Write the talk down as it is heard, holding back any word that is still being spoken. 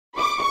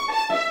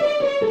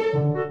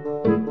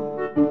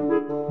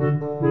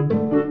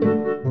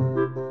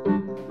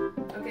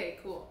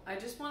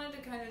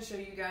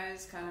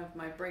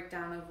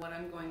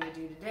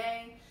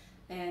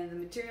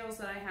materials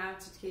that I have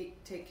to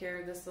take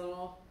care of this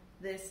little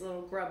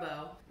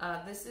grubbo.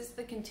 This is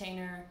the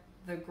container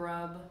the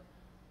grub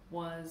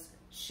was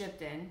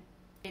shipped in.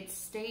 It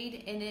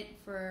stayed in it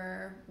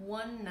for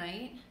one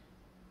night,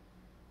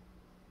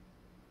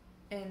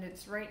 and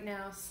it's right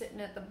now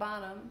sitting at the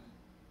bottom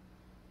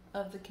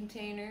of the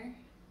container,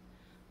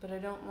 but I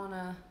don't want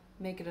to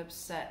make it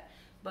upset.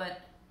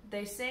 But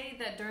they say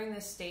that during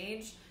this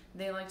stage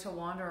they like to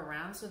wander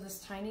around, so this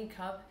tiny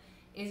cup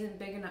isn't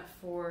big enough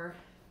for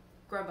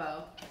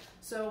grubbo.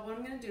 So what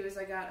I'm going to do is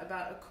I got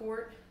about a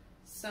quart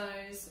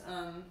size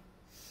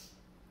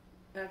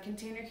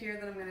container here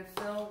that I'm going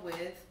to fill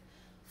with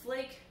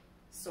flake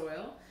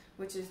soil,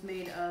 which is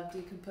made of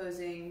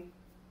decomposing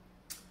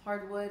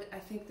hardwood. I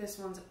think this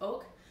one's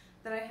oak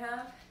that I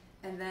have.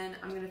 And then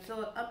I'm going to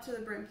fill it up to the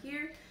brim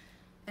here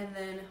and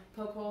then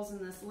poke holes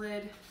in this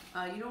lid.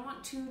 You don't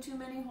want too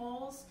many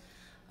holes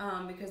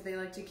because they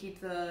like to keep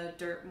the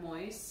dirt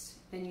moist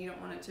and you don't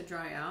want it to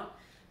dry out.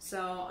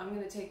 So I'm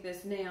going to take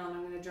this nail and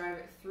I'm going to drive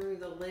it through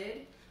the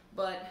lid,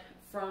 but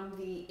from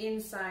the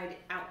inside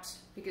out,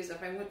 because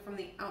if I went from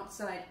the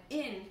outside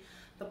in,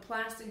 the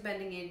plastic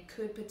bending aid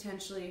could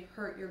potentially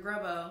hurt your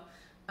grubbo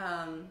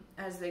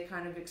as they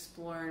kind of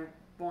explore and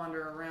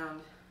wander around.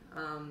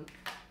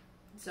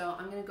 So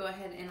I'm going to go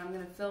ahead and I'm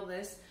going to fill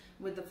this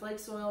with the flake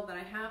soil that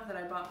I have that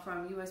I bought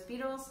from US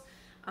Beetles.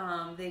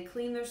 They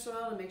clean their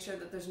soil to make sure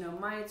that there's no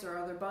mites or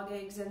other bug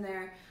eggs in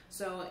there.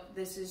 So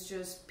this is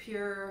just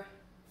pure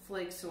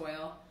flake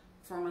soil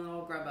for my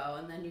little grubbo,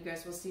 and then you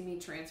guys will see me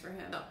transfer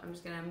him. So I'm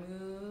just going to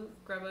move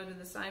grubbo to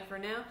the side for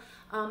now.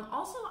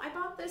 Also, I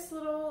bought this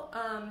little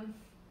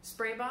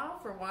spray bottle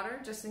for water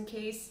just in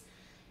case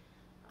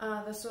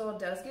the soil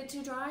does get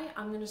too dry.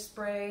 I'm going to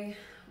spray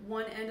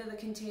one end of the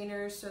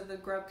container so the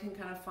grub can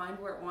kind of find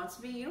where it wants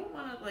to be. You don't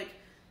want to like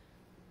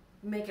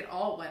make it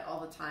all wet all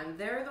the time.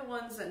 They're the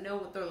ones that know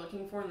what they're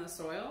looking for in the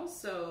soil,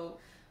 so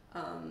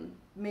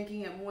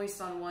making it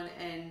moist on one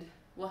end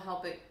will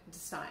help it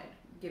decide,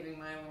 giving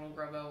my little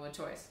grubbo a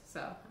choice. So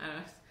I don't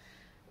know,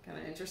 kind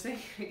of interesting,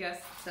 I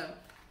guess. So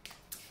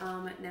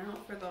now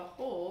for the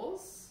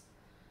holes,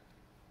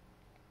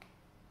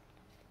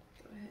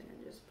 go ahead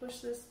and just push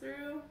this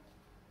through.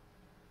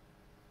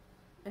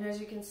 And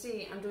as you can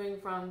see, I'm doing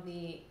from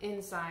the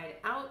inside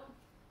out.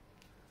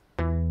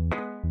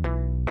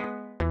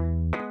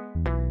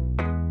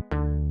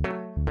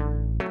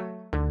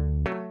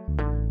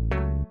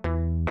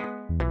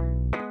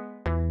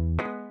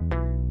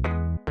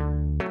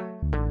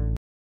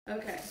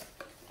 Okay,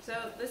 so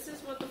this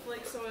is what the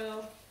flake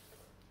soil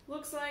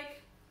looks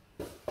like.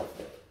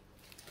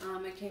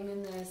 It came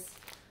in this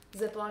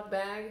Ziploc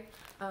bag.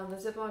 The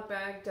Ziploc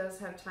bag does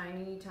have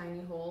tiny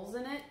holes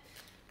in it.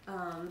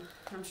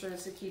 I'm sure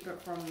it's to keep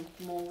it from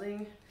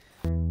molding.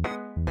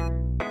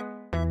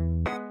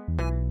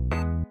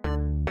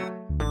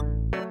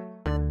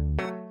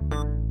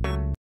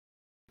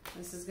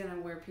 This is gonna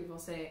where people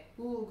say,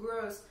 ooh,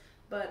 gross,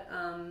 but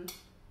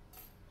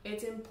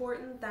it's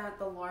important that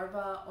the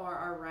larvae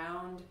are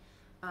around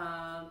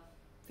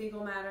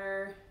fecal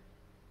matter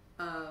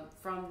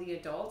from the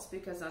adults,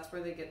 because that's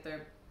where they get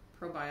their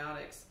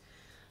probiotics.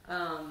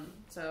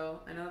 So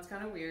I know it's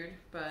kind of weird,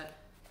 but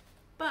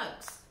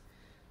bugs.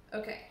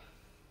 Okay,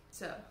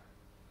 so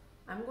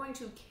I'm going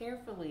to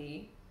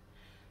carefully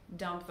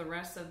dump the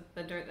rest of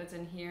the dirt that's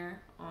in here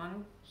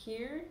on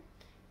here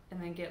and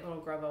then get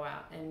little grubbo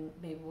out, and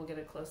maybe we'll get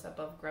a close-up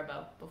of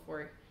grubbo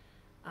before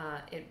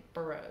it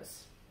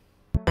burrows.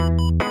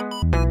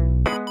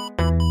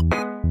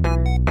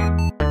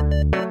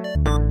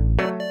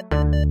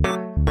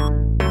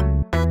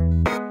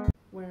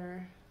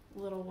 Where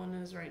little one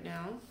is right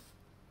now.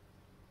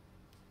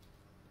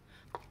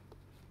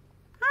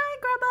 Hi,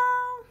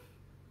 grubbo!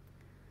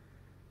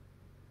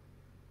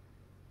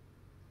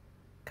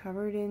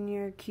 Covered in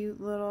your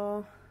cute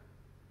little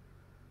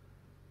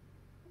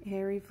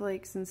hairy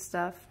flakes and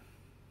stuff.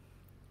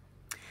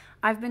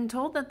 I've been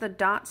told that the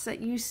dots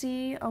that you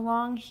see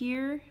along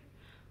here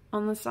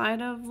on the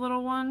side of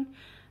little one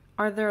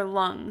are their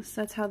lungs.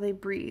 That's how they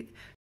breathe.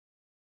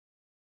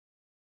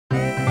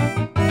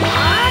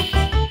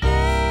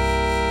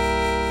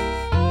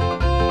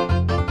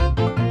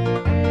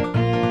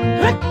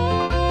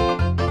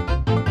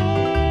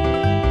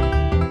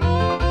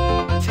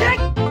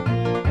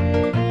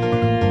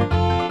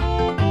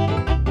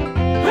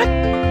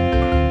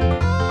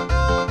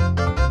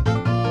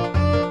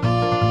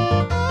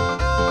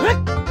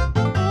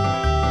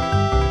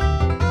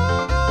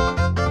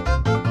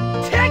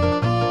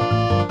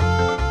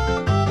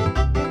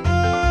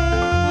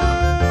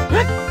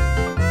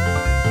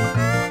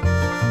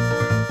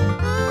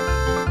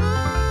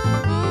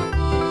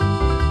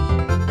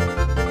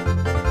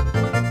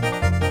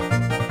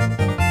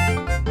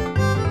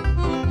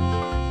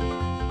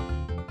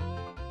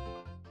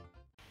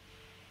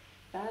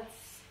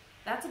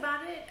 That's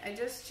about it. I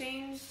just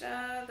changed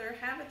their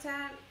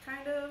habitat,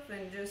 kind of,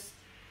 and just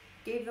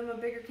gave them a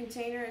bigger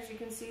container. As you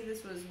can see,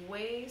 this was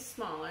way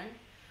smaller,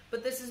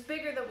 but this is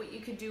bigger than what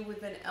you could do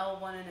with an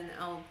L1 and an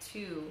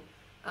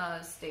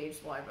L2 stage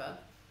larva.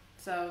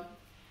 So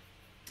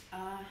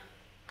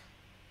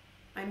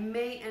I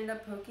may end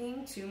up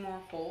poking 2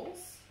 more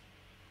holes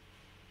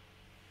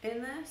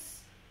in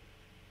this,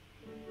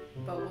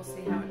 but we'll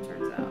see how it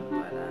turns out.